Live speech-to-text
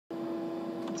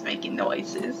It's making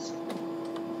noises.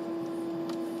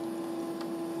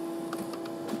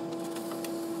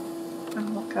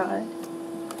 Oh god.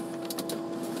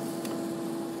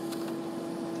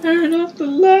 Turn off the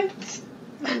lights.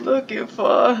 I'm looking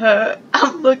for her.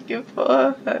 I'm looking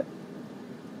for her.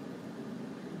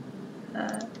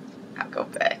 I'll go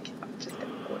back. I'm just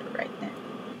gonna order right now.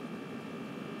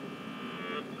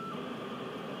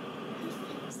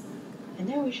 I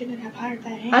know we shouldn't have hired that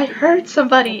handyman. I heard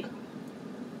somebody.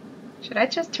 Should I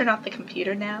just turn off the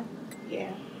computer now?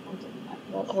 Yeah.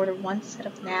 We'll order one set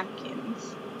of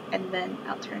napkins, and then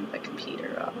I'll turn the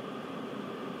computer off.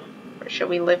 Or should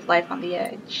we live life on the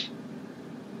edge?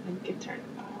 You can turn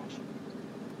it off.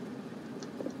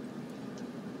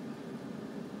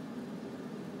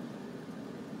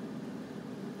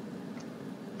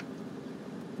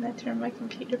 Can I turn my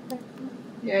computer back on?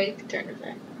 Yeah, you can turn it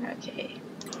back on. Okay.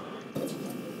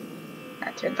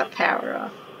 I turned the power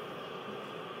off.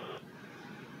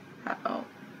 Uh-oh.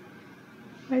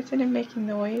 Why isn't it making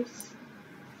noise?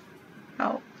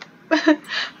 Oh.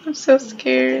 I'm so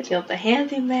scared. Killed the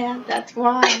handyman, that's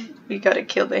why. We gotta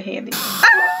kill the handyman.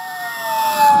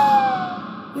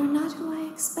 You're not who I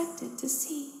expected to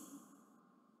see.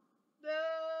 No.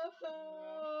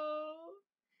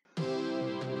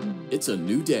 It's a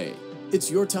new day.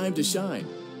 It's your time to shine.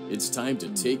 It's time to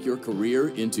take your career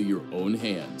into your own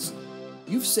hands.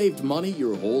 You've saved money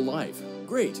your whole life.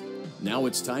 Great. Now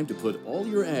it's time to put all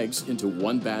your eggs into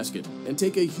one basket and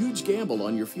take a huge gamble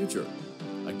on your future.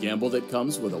 A gamble that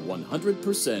comes with a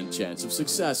 100% chance of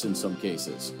success in some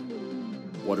cases.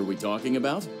 What are we talking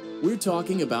about? We're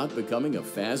talking about becoming a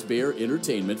Fazbear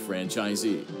Entertainment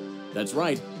franchisee. That's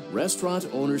right, restaurant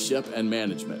ownership and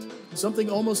management. Something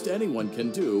almost anyone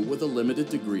can do with a limited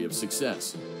degree of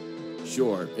success.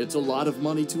 Sure, it's a lot of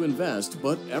money to invest,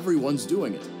 but everyone's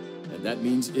doing it. And that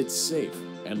means it's safe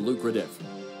and lucrative.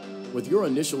 With your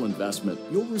initial investment,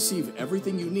 you'll receive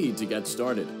everything you need to get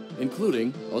started,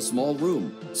 including a small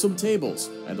room, some tables,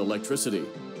 and electricity.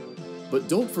 But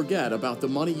don't forget about the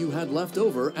money you had left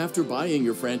over after buying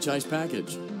your franchise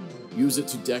package. Use it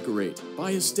to decorate,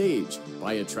 buy a stage,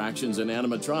 buy attractions and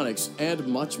animatronics, and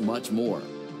much, much more.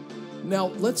 Now,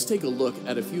 let's take a look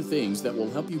at a few things that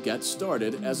will help you get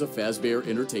started as a Fazbear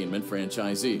Entertainment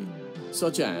franchisee,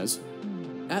 such as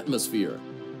atmosphere.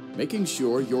 Making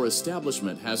sure your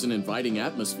establishment has an inviting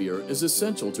atmosphere is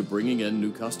essential to bringing in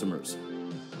new customers.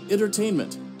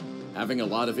 Entertainment. Having a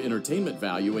lot of entertainment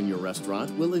value in your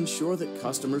restaurant will ensure that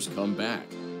customers come back.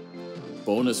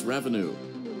 Bonus revenue.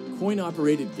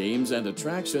 Coin-operated games and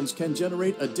attractions can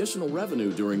generate additional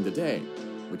revenue during the day,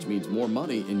 which means more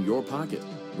money in your pocket,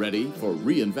 ready for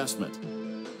reinvestment.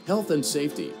 Health and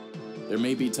safety. There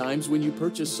may be times when you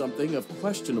purchase something of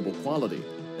questionable quality,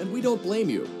 and we don't blame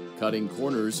you. Cutting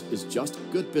corners is just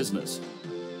good business.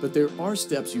 But there are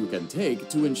steps you can take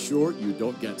to ensure you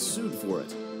don't get sued for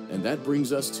it. And that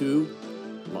brings us to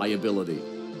liability.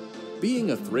 Being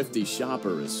a thrifty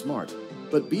shopper is smart,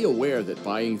 but be aware that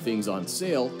buying things on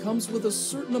sale comes with a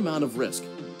certain amount of risk.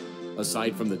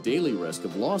 Aside from the daily risk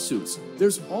of lawsuits,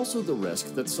 there's also the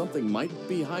risk that something might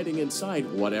be hiding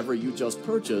inside whatever you just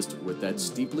purchased with that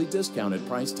steeply discounted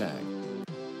price tag.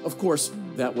 Of course,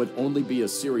 that would only be a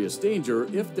serious danger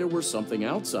if there were something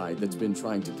outside that's been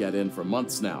trying to get in for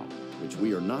months now, which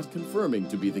we are not confirming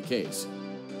to be the case.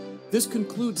 This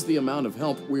concludes the amount of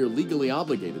help we are legally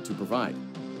obligated to provide.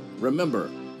 Remember,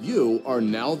 you are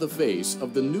now the face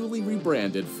of the newly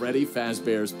rebranded Freddy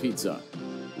Fazbear's Pizza.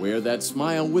 Wear that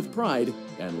smile with pride,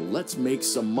 and let's make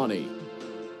some money.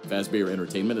 Fazbear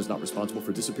Entertainment is not responsible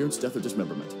for disappearance, death, or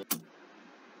dismemberment.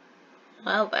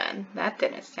 Well then, that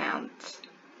didn't sound...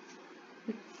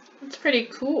 It's pretty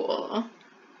cool.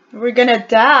 We're gonna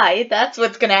die. That's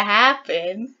what's gonna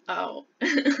happen. Oh.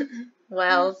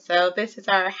 Well, so this is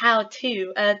our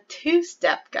how-to, a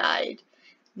two-step guide.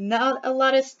 Not a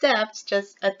lot of steps,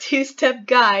 just a two-step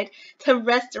guide to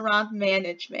restaurant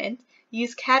management.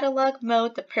 Use catalog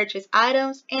mode to purchase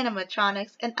items,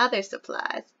 animatronics, and other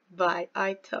supplies. Buy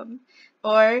item.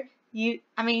 Or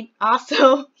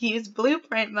also use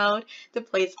blueprint mode to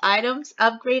place items,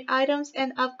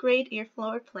 and upgrade your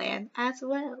floor plan as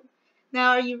well. Now,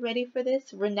 are you ready for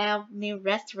this? We're now new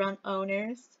restaurant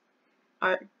owners.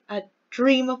 A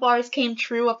dream of ours came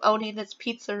true of owning this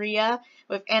pizzeria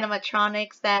with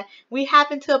animatronics that we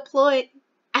happen to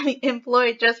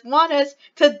employ just want us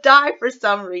to die for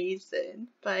some reason.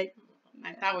 But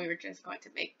I thought we were just going to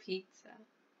make pizza.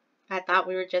 I thought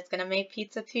we were just gonna make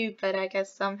pizza too, but I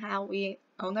guess somehow we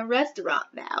own a restaurant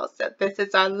now, so this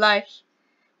is our life.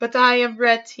 But I am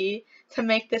ready to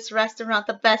make this restaurant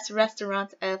the best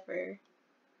restaurant ever.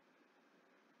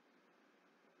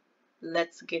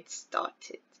 let's get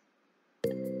started.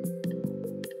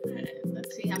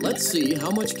 Let's see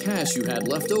how much cash you had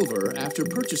left over after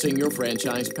purchasing your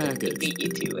franchise package. Beat you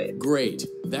to it. Great.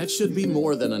 That should be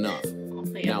more than enough.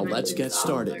 Now let's get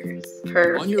started.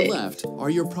 Perfect. On your left are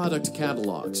your product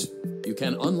catalogs. You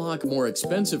can unlock more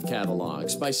expensive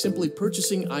catalogs by simply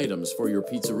purchasing items for your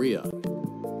pizzeria.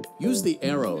 Use the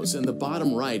arrows in the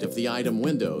bottom right of the item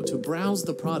window to browse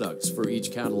the products for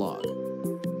each catalog.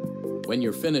 When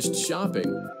you're finished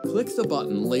shopping, click the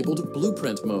button labeled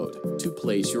Blueprint Mode to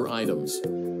place your items.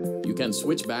 You can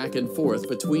switch back and forth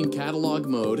between Catalog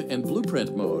Mode and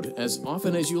Blueprint Mode as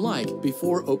often as you like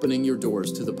before opening your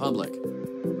doors to the public.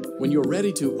 When you're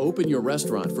ready to open your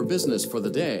restaurant for business for the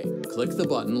day, click the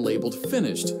button labeled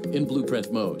Finished in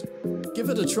Blueprint Mode. Give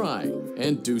it a try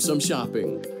and do some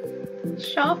shopping.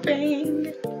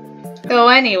 Shopping! So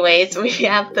anyways, we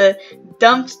have the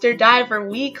Dumpster Diver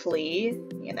Weekly.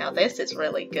 You know, this is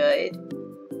really good.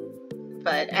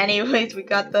 But anyways, we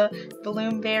got the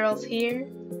balloon barrels here.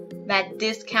 That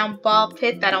discount ball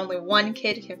pit that only one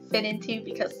kid can fit into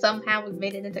because somehow we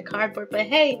made it into cardboard. But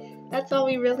hey, that's all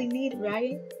we really need,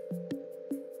 right?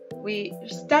 We're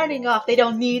starting off, they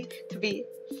don't need to be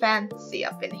fancy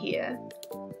up in here.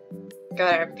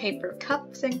 Got our paper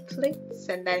cups and plates,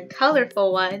 and then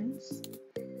colorful ones.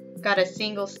 Got a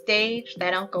single stage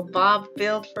that Uncle Bob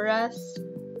built for us.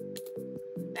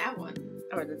 that one.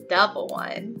 Or the double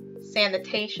one.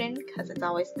 Sanitation, because it's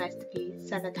always nice to be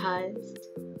sanitized.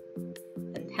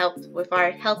 And helped with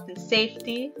our health and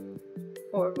safety.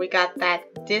 Or we got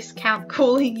that discount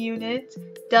cooling unit,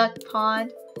 duck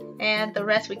pond, and the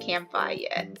rest we can't buy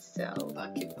yet, so.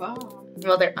 Bucket Bob.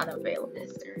 Well, they're unavailable.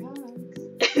 Mr. Hugs.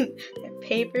 And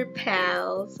paper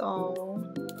pals, oh.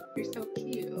 You're so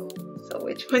cute. So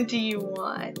which one do you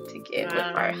want to get with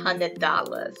our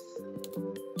 $100?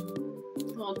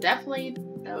 Well, definitely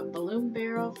the balloon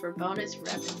barrel for bonus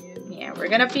revenue. Yeah, we're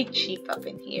gonna be cheap up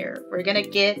in here. We're gonna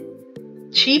get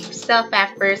cheap stuff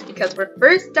at first because we're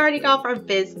first starting off our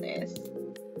business.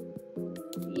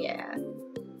 Yeah.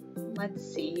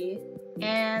 Let's see.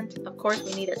 And of course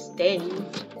we need a stage.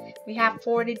 We have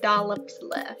 $40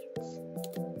 left.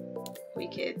 We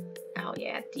could, oh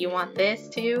yeah, do you want this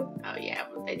too? Oh yeah,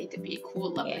 but they need to be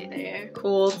cool up in there.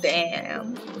 Cool,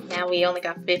 damn. Now we only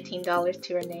got $15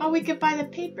 to our name. Oh, we could buy the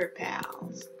paper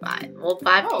pals. Fine, we'll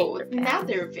buy Oh, paper now pals.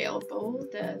 they're available.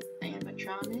 The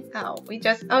animatronics. Oh, we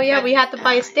just, oh yeah, we had to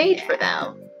buy a stage for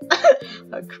yeah. them.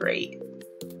 Oh, great.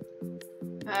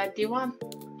 Do you want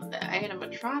the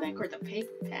animatronic or the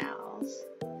paper pals?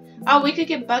 Oh, we could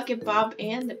get Bucket Bob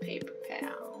and the paper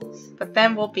pals. But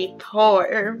then we'll be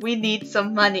poor. We need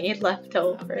some money left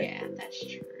over. Oh, yeah, that's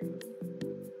true.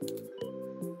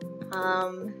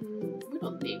 We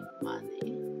don't need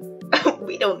money.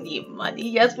 We don't need money.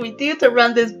 Yes, we do. To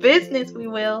run this business, we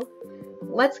will.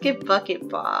 Let's get Bucket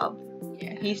Bob.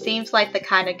 Yeah. He seems like the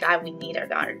kind of guy we need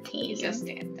on our team. He's a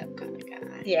stand-up kind of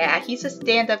guy. Yeah, he's a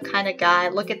stand-up kind of guy.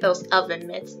 Look at those oven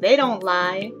mitts. They don't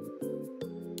lie.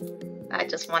 I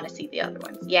just want to see the other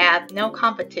ones. Yeah, no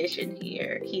competition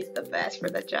here. He's the best for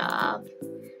the job.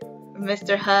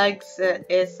 Mr. Hugs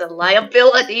is a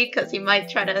liability because he might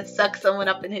try to suck someone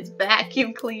up in his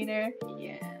vacuum cleaner.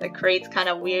 Yeah. The crate's kind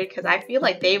of weird because I feel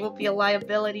like they will be a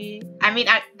liability. I mean,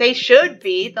 they should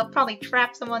be. They'll probably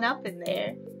trap someone up in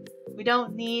there. We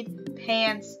don't need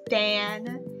Pan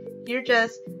Stan. You're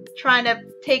just trying to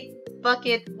take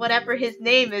Bucket, whatever his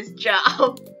name is,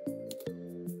 job.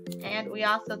 And we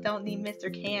also don't need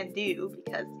Mr. Can Do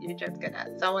because you're just gonna,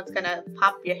 someone's gonna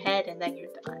pop your head and then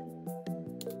you're done.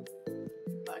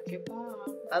 Bucket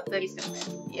Bob. He's the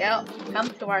best. Yep, come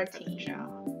to our team.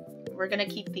 We're gonna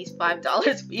keep these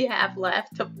 $5 we have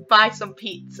left to buy some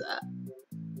pizza.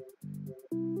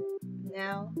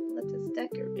 Now, let us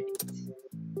decorate.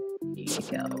 Here you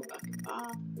go. Bucket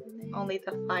Bob. Only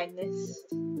the finest.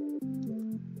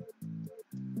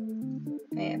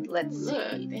 And let's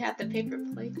Look, see. they have the paper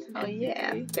plates. And Oh yeah,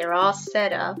 everything. they're all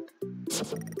set up.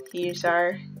 Here's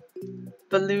our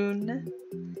balloon.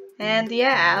 And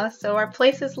yeah, so our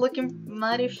place is looking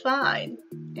mighty fine.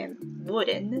 And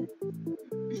wooden.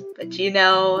 But you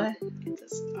know, It's a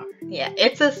start. yeah,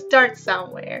 it's a start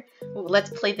somewhere. Ooh, let's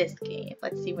play this game.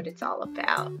 Let's see what it's all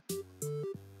about.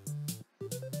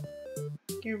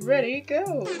 Get ready, go.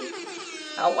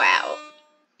 Oh wow.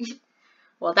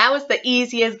 Well, that was the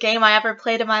easiest game I ever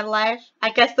played in my life. I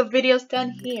guess the video's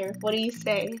done here. What do you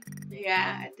say?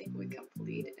 Yeah, I think we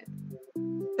completed it.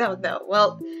 Oh no.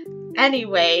 Well,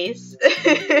 anyways.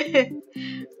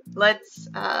 Let's,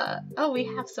 oh, we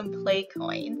have some play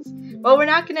coins. Well, we're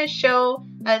not gonna show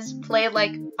us play,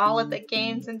 like, all of the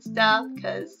games and stuff,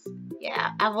 because,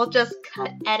 yeah, I will just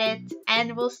cut edit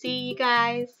and we'll see you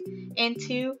guys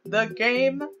into the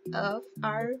game of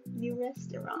our new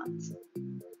restaurant.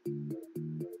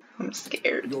 I'm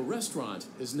scared. Your restaurant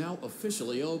is now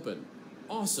officially open.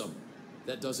 Awesome.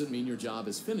 That doesn't mean your job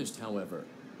is finished, however.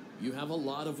 You have a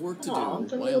lot of work to Aw, do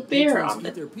the while little bear patrons on eat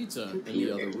the their pizza in the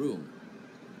computer. other room.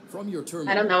 From your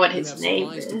terminal, I don't know what you his have name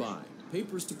supplies is. to buy,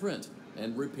 papers to print,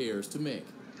 and repairs to make.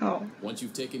 Oh, Once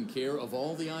you've taken care of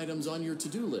all the items on your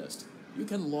to-do list, you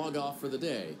can log off for the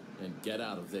day and get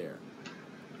out of there.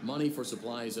 Money for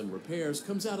supplies and repairs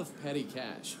comes out of petty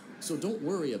cash, so don't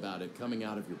worry about it coming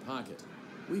out of your pocket.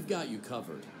 We've got you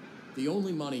covered. The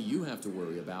only money you have to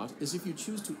worry about is if you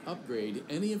choose to upgrade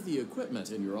any of the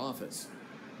equipment in your office.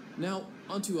 Now,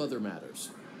 onto other matters.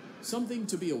 Something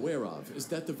to be aware of is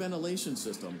that the ventilation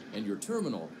system and your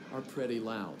terminal are pretty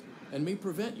loud and may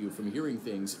prevent you from hearing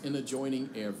things in adjoining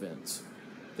air vents.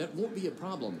 That won't be a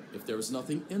problem if there is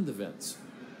nothing in the vents.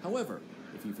 However,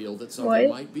 if you feel that something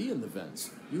might be in the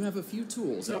vents, you have a few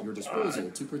tools at your disposal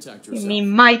to protect you yourself.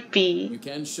 mean might be. You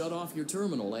can shut off your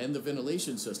terminal and the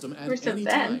ventilation system at Where's the any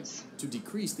time vents? to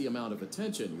decrease the amount of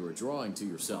attention you are drawing to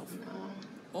yourself.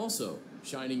 Also,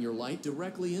 shining your light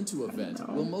directly into a vent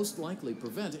will most likely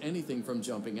prevent anything from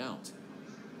jumping out.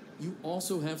 You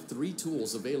also have 3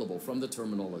 tools available from the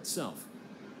terminal itself.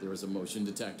 There is a motion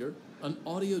detector, an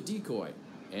audio decoy,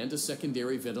 and a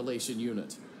secondary ventilation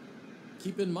unit.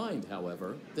 Keep in mind,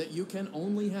 however, that you can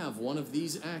only have one of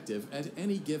these active at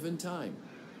any given time.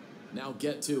 Now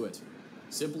get to it.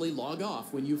 Simply log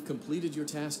off when you've completed your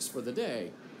tasks for the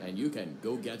day, and you can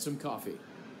go get some coffee.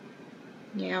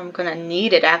 Yeah, I'm gonna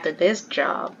need it after this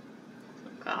job.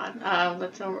 God,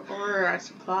 let's order our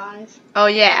supplies. Oh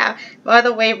yeah, by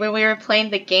the way, when we were playing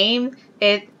the game,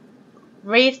 it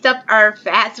raised up our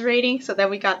fast rating so that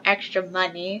we got extra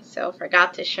money, so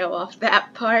forgot to show off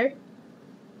that part.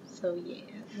 So yeah,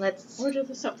 let's Order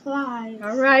the supplies.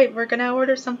 Alright, we're gonna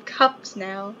order some cups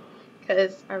now,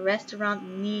 because our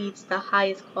restaurant needs the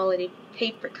highest quality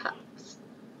paper cups.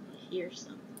 Here's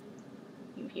some.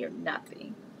 You hear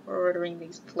nothing. We're ordering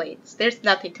these plates. There's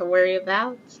nothing to worry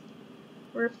about.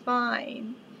 We're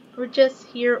fine. We're just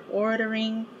here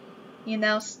ordering, you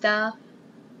know, stuff.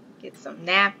 Get some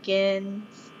napkins.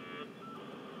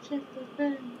 Check the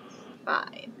vents.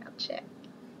 Fine, I'll check.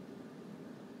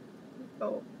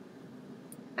 Oh.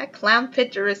 That clown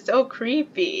picture is so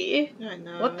creepy. I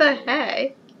know. What the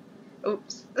heck?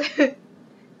 Oops.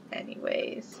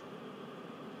 Anyways.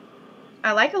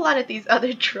 I like a lot of these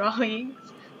other drawings,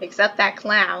 except that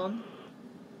clown.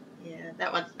 Yeah,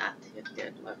 that one's not too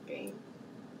good looking.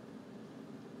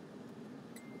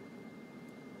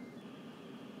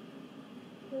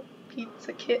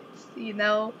 Pizza kits, you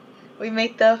know. We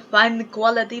make the fine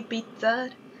quality pizza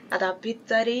at our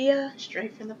pizzeria.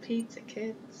 Straight from the pizza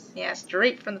kits. Yeah,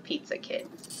 straight from the pizza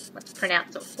kits. Let's print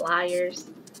out some flyers.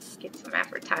 Get some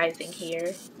advertising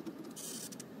here.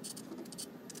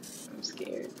 I'm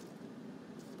scared.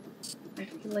 I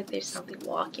feel like there's something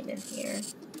walking in here.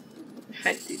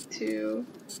 I do too.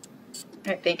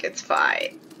 I think it's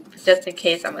fine. But just in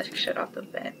case, I'm gonna shut off the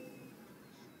vent.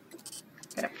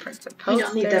 Gonna print some We posters.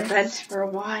 don't need the vents for a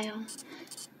while.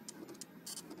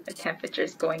 The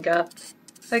temperature's going up.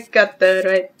 I got the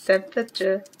right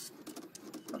temperature.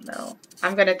 Oh no.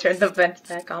 I'm gonna turn the vents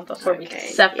back on before we Okay,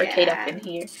 suffocate yeah. up in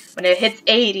here. When it hits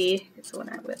 80, is when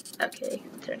I will. Okay,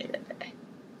 turn it back.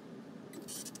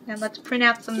 Now let's print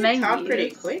out some You menus. talk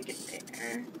pretty quick in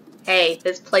there. Hey,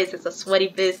 this place is a sweaty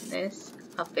business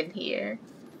up in here.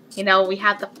 You know, we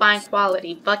have the fine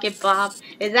quality. Bucket Bob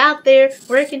is out there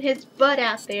working his butt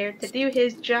out there to do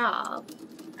his job.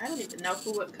 I don't even know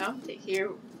who would come to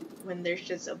here when there's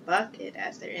just a bucket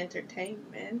as their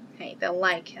entertainment. Hey, they'll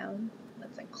like him.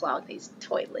 Let's unclog these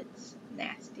toilets.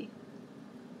 Nasty.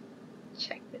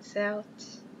 Check this out.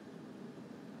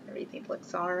 Everything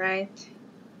looks alright.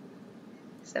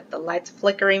 Except the light's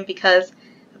flickering because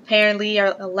apparently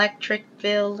our electric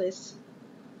bill is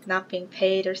not being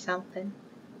paid or something.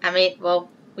 I mean, well,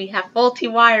 we have faulty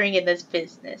wiring in this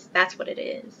business. That's what it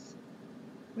is.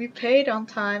 We paid on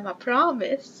time, I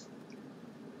promise.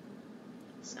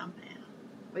 Somehow.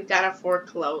 We gotta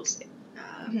foreclose it.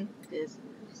 Business.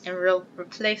 And we'll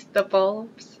replace the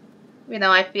bulbs. You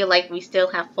know, I feel like we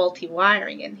still have faulty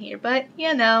wiring in here, but,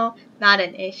 you know, not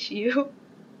an issue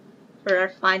for our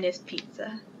finest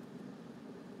pizza.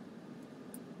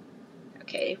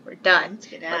 Okay, we're done. Let's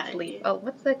get Let's outta leave. here. Oh,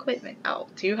 what's the equipment? Oh,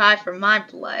 too high for my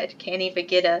blood. Can't even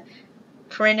get a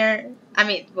printer. I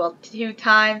mean, well, 2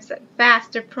 times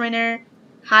faster printer,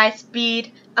 high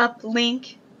speed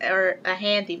uplink, or a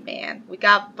handyman. We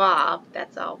got Bob.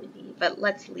 That's all we need but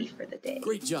let's leave for the day.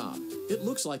 Great job. It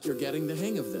looks like you're getting the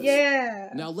hang of this.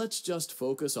 Yeah. Now let's just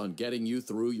focus on getting you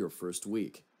through your first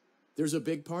week. There's a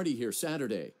big party here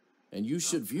Saturday, and you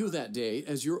should view that day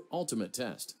as your ultimate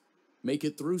test. Make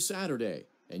it through Saturday,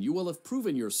 and you will have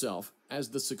proven yourself as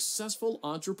the successful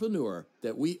entrepreneur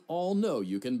that we all know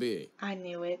you can be. I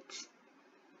knew it.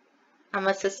 I'm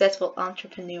a successful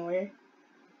entrepreneur.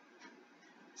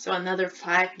 So another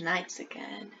 5 nights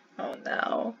again. Oh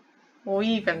no. Will we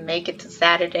even make it to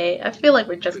Saturday? I feel like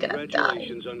we're just gonna die.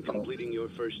 Congratulations on completing your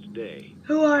first day.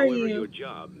 Who are However, you? your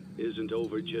job isn't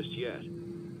over just yet.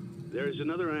 There is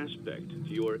another aspect to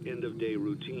your end-of-day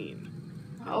routine.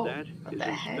 Oh, That what is the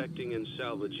heck? inspecting and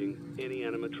salvaging any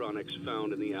animatronics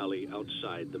found in the alley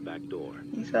outside the back door.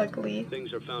 He's ugly.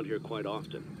 Things are found here quite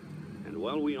often. And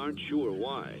while we aren't sure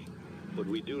why, what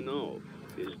we do know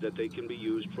is that they can be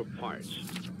used for parts,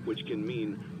 which can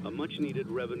mean a much-needed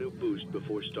revenue boost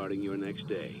before starting your next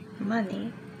day.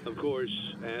 Money. Of course,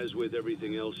 as with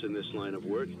everything else in this line of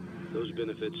work, those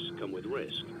benefits come with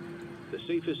risk. The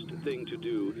safest thing to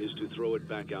do is to throw it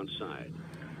back outside,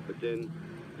 but then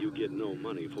you get no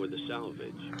money for the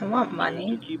salvage. I want You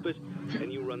money. keep it,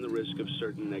 and you run the risk of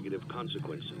certain negative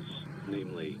consequences,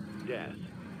 namely death,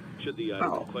 should the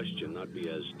item in question not be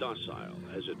as docile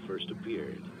as it first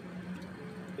appeared.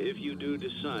 If you do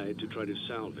decide to try to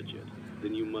salvage it,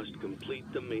 then you must complete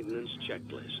the maintenance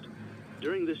checklist.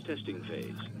 During this testing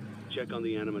phase, check on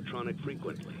the animatronic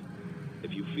frequently.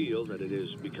 If you feel that it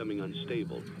is becoming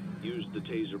unstable, use the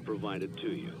taser provided to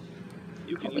you.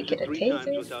 You can Can we use get it a 3 times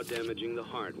taser? without damaging the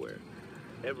hardware.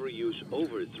 Every use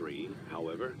over 3,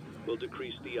 however, will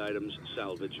decrease the item's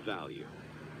salvage value.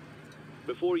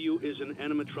 Before you is an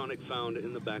animatronic found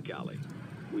in the back alley.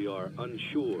 We are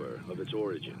unsure of its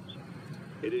origins.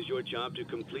 It is your job to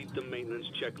complete the maintenance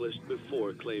checklist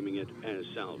before claiming it as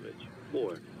salvage.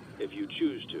 Or, if you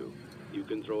choose to, you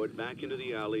can throw it back into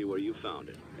the alley where you found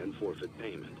it and forfeit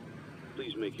payment.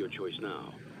 Please make your choice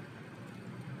now.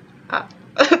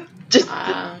 Just,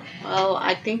 Well,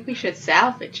 I think we should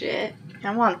salvage it.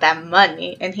 I want that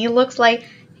money. And he looks like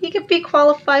he could be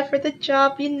qualified for the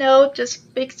job, you know. Just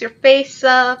fix your face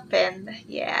up and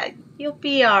yeah, you'll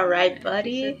be alright,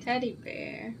 buddy. He's a teddy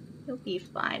bear. You'll be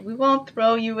fine. We won't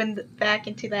throw you back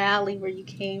into the alley where you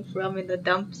came from in the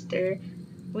dumpster.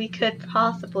 We could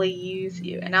possibly use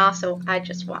you. And also, I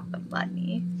just want the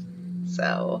money.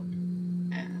 So,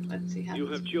 Let's see how You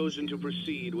this have chosen to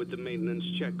proceed with the maintenance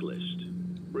checklist.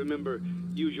 Remember,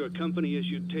 use your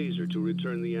company-issued taser to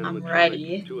return the I'm ready.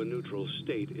 animatronic to a neutral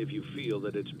state if you feel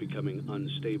that it's becoming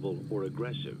unstable or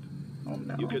aggressive. oh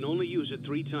no. You can only use it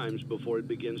 3 times before it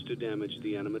begins to damage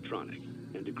the animatronic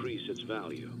and decrease its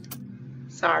value.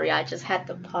 Sorry, I just had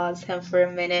to pause him for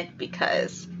a minute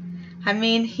because, I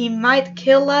mean, he might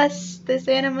kill us, this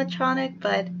animatronic,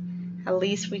 but at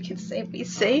least we can say we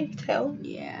saved him.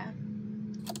 Yeah.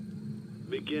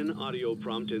 Begin audio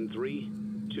prompt in 3,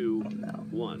 2, Oh no.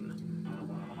 1.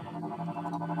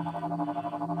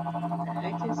 What the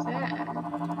heck is that?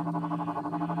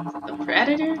 Is it the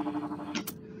predator?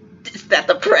 Is that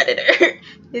the predator?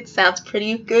 It sounds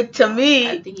pretty good to I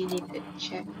me. think you need to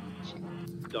check.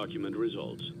 Document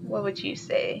results. What would you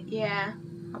say? Yeah.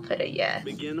 I'll put a yes.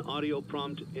 Begin audio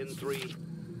prompt in 3, 2,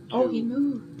 Oh, he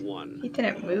moved. 1. He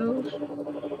didn't move.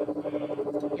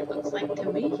 It looks like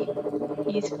to me.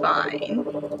 He's fine.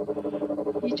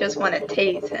 You just want to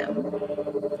tase him.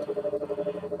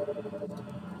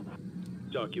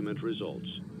 Document results.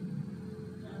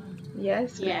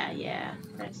 Yes? Yeah.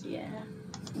 Press yeah.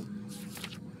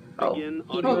 Oh, Begin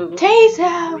he audio moved. Tase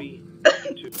him! 3,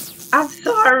 2. I'm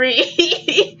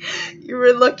sorry. You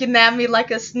were looking at me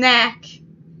like a snack.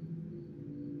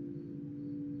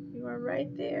 You were right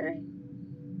there.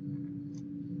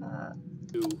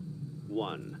 2,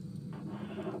 1.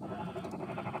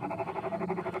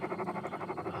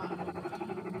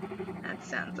 That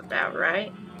sounds about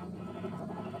right.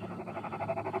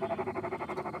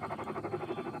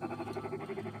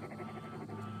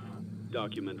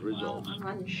 Document Well, results. I'm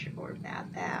unsure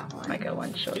about that one. Like a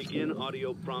one shot. Begin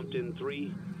audio prompt in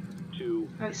 3, 2.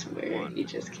 I swear, One. he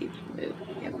just keeps moving,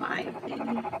 in my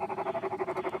opinion.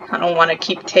 I don't want to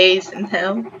keep tasing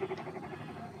him.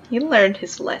 He learned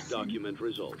his lesson. Document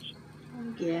results.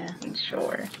 Yeah. I'm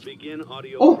sure. Begin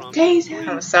audio Oh, prompt tase in him!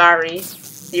 3, I'm sorry.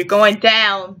 You're going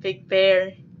down, Big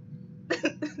Bear.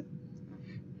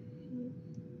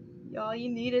 All you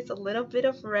need is a little bit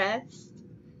of rest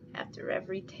after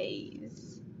every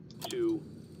tase. 2,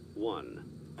 1.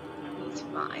 He's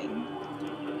fine.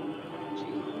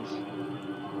 Jeez.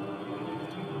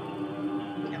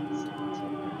 He don't sound too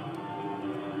bad.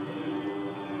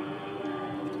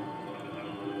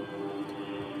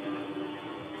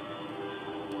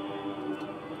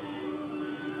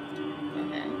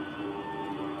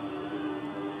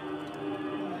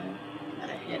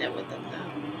 Hit it with the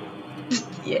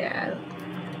thumb. Yeah.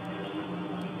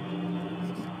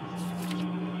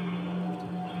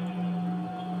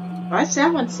 Why is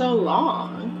that one so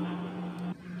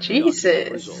long?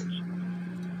 Jesus. Results.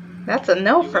 That's a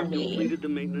no You for have me. completed the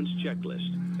maintenance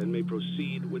checklist and may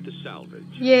proceed with the salvage.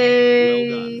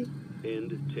 Yay. Well done.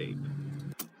 End tape.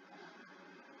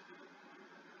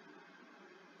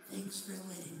 Thanks for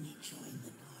letting me join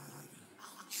the party.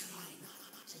 I'll try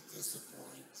not to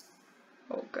disappoint.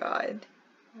 Oh god.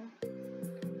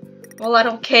 Well, I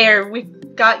don't care. We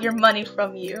got your money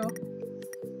from you.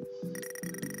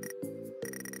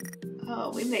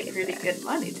 Oh, we made pretty good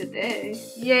money today.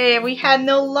 Yay, we had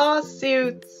no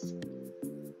lawsuits.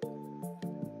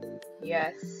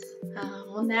 Yes.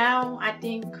 Well, now I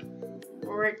think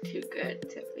we're too good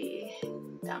to be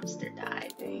dumpster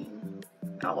diving.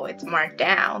 Oh, it's marked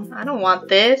down. I don't want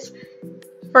this.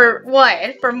 For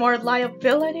what? For more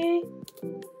liability?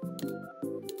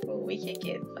 Well, we can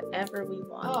get whatever we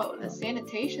want. Oh, the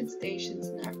sanitation station's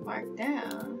not marked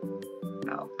down.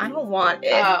 Oh, I don't want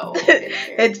it. Oh,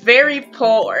 It's very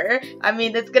poor. I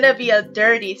mean, it's gonna be a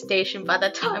dirty station by the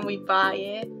time we buy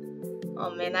it. Oh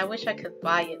man, I wish I could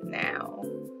buy it now.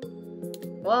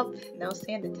 Well, no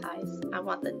sanitize. I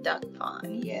want the duck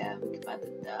pond. yeah, we can buy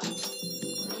the duck.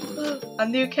 A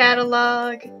new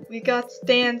catalog. We got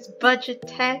Stan's budget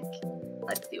tech.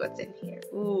 Let's see what's in here.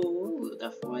 Ooh. Ooh,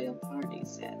 the foil party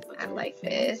set. Looks I really like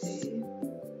this. fancy.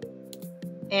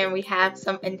 And we have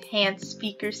some enhanced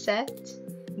speaker set.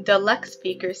 Deluxe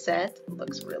speaker set.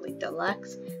 Looks really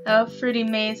deluxe. Fruity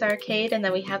Maze arcade. And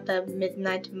then we have the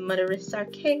Midnight Motorist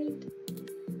arcade.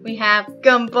 We have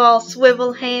Gumball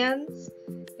swivel hands.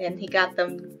 And he got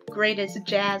the greatest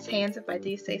jazz hands, if I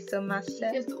do say so He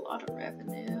myself. gives a lot of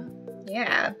revenue.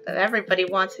 Yeah, everybody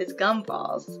wants his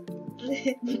gumballs.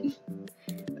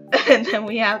 And then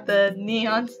we have the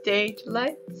neon stage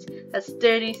lights, a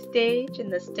sturdy stage,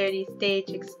 and the sturdy stage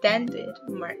extended,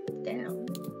 marked down.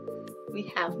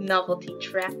 We have novelty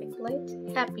traffic light,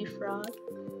 Happy Frog,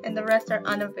 and the rest are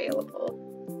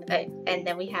unavailable. And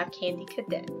then we have Candy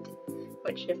Cadet,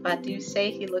 which if I do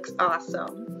say, he looks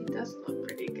awesome. He does look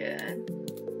pretty good.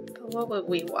 But what would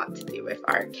we want to do with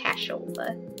our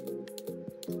cashola?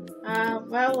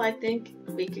 Well, I think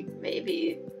we could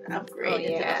maybe upgrade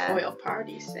it to the foil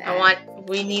party set.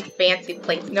 We need fancy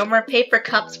plates. No more paper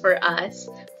cups for us.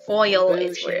 Foil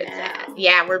is where it's at.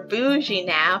 Yeah, we're bougie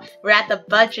now. We're at the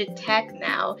budget tech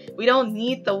now. We don't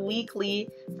need the weekly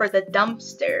for the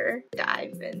dumpster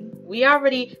diving. We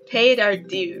already paid our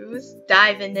dues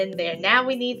diving in there. Now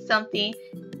we need something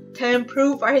to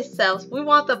improve ourselves. We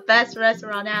want the best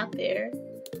restaurant out there.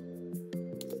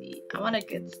 Let's see, I want a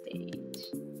good stage.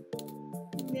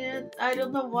 Yeah, I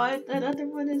don't know why that other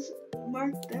one is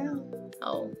marked down.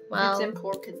 Oh, well. It's in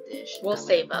poor condition. We'll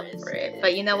save up for it.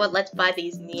 But you know what? Let's buy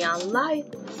these neon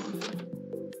lights.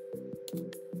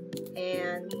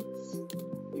 And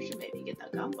you should maybe get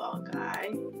the gumball guy.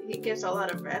 He gives a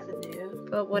lot of revenue.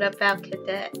 But what about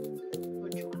Cadet?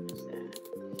 Which one is that?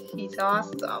 He's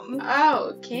awesome.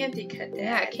 Oh, Candy Cadet.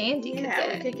 Yeah, Candy Yeah,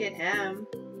 Cadet. we could get him.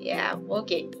 Yeah, we'll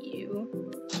get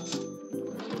you.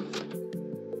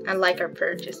 I like our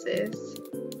purchases.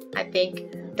 I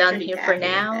think done Pretty here for happy with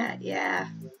now. that, yeah.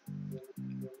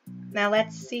 Now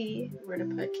let's see Where to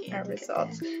put Candy our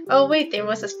results. Cadet. Oh wait, there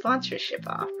was a sponsorship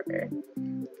offer.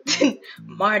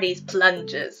 Marty's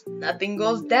Plungers. Nothing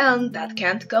goes down that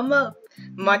can't come up.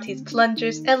 Marty's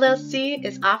Plungers LLC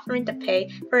is offering to pay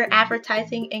for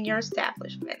advertising in your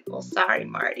establishment. Well, sorry,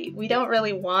 Marty. We don't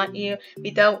really want you.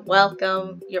 We don't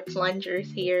welcome your plungers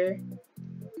here.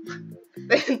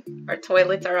 Our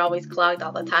toilets are always clogged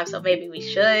all the time, so maybe we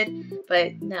should.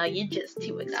 But no, you're just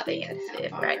too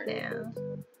expensive right now.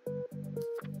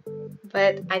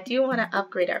 But I do want to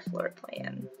upgrade our floor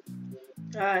plan.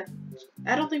 I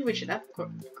don't think we should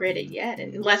upgrade it yet,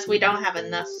 unless we don't have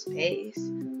enough space.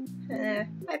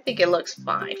 I think it looks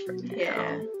fine for now.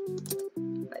 Yeah.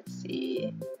 Let's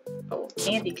see. Oh,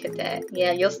 Candy Cadet.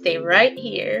 Yeah, you'll stay right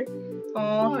here.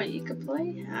 Oh, you could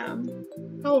play him.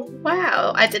 Oh,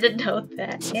 wow. I didn't know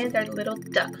that. And our little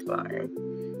duck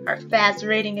farm. Our fast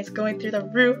rating is going through the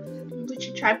roof. We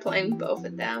should try playing both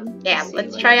of them. Yeah,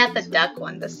 let's try out the duck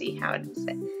one to see how it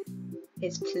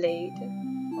is played.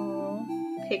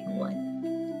 Oh, pick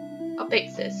one. I'll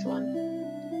pick this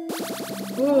one.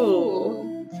 Ooh.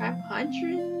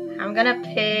 500? I'm gonna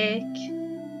pick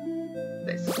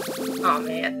this one. Oh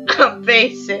man, I'm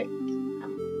basic.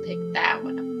 I'll pick that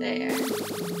one up there.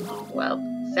 Oh, well,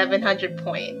 700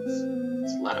 points.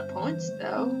 It's a lot of points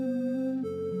though.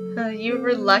 You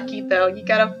were lucky though. You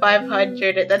got a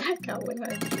 500 and then I got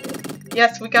 100.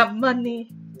 Yes, we got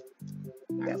money.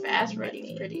 Our fast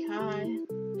rating's pretty high.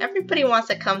 Everybody wants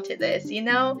to come to this, you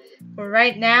know?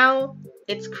 Right now,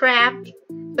 it's crap.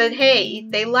 But hey,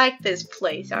 they like this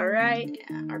place, alright?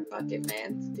 Yeah, our bucket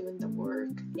man's doing the work.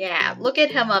 Yeah, look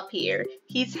at him up here.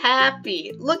 He's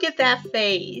happy. Look at that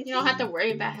face. You don't have to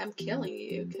worry about him killing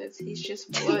you, because he's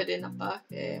just wood in a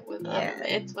bucket with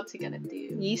mitts. What's he gonna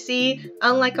do? You see,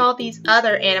 unlike all these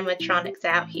other animatronics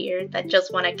out here that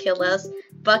just want to kill us,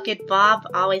 Bucket Bob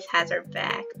always has our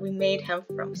back. We made him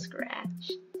from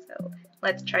scratch. So,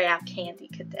 let's try out Candy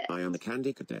Cadet. I am a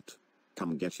Candy Cadet.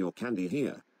 Come get your candy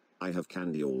here. I have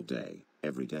candy all day,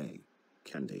 every day.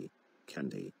 Candy,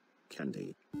 candy,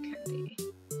 candy. Candy.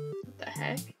 What the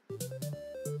heck?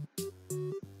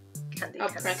 Candy Oh,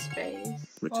 Cadet. press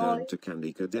space. Return to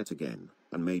Candy Cadet again,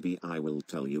 and maybe I will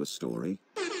tell you a story.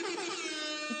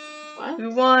 What? We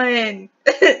won!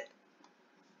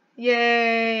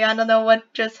 Yay! I don't know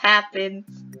what just happened.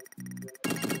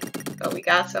 But we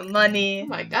got some money. Oh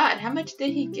my god, how much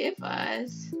did he give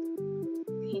us?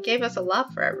 He gave us a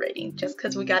lot for our rating just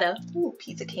because we got a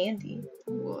piece of candy.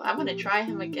 Ooh, I want to try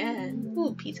him again.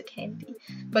 Ooh, piece of candy.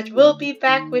 But we'll be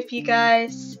back with you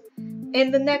guys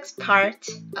in the next part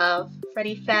of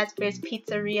Freddy Fazbear's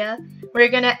Pizzeria. We're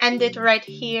gonna end it right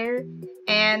here.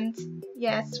 And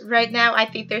yes, right now I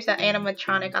think there's an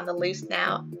animatronic on the loose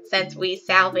now since we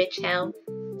salvaged him.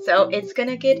 So it's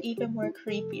gonna get even more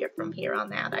creepier from here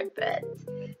on out, I bet.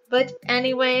 But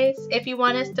anyways, if you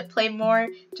want us to play more,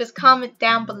 just comment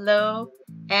down below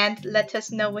and let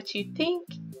us know what you think.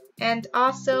 And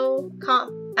also,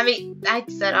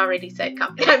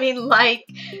 like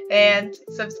and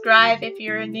subscribe if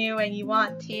you're new and you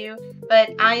want to.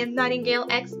 But I am Nightingale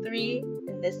X3,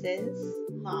 and this is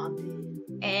Blondie.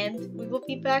 and we will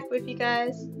be back with you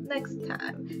guys next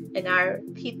time in our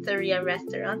pizzeria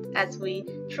restaurant as we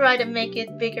try to make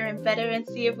it bigger and better and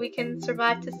see if we can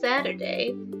survive to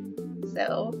Saturday.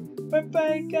 So,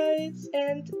 bye-bye guys,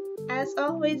 and as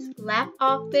always, laugh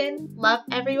often, love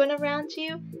everyone around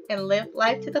you, and live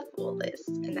life to the fullest.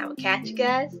 And I will catch you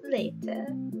guys later.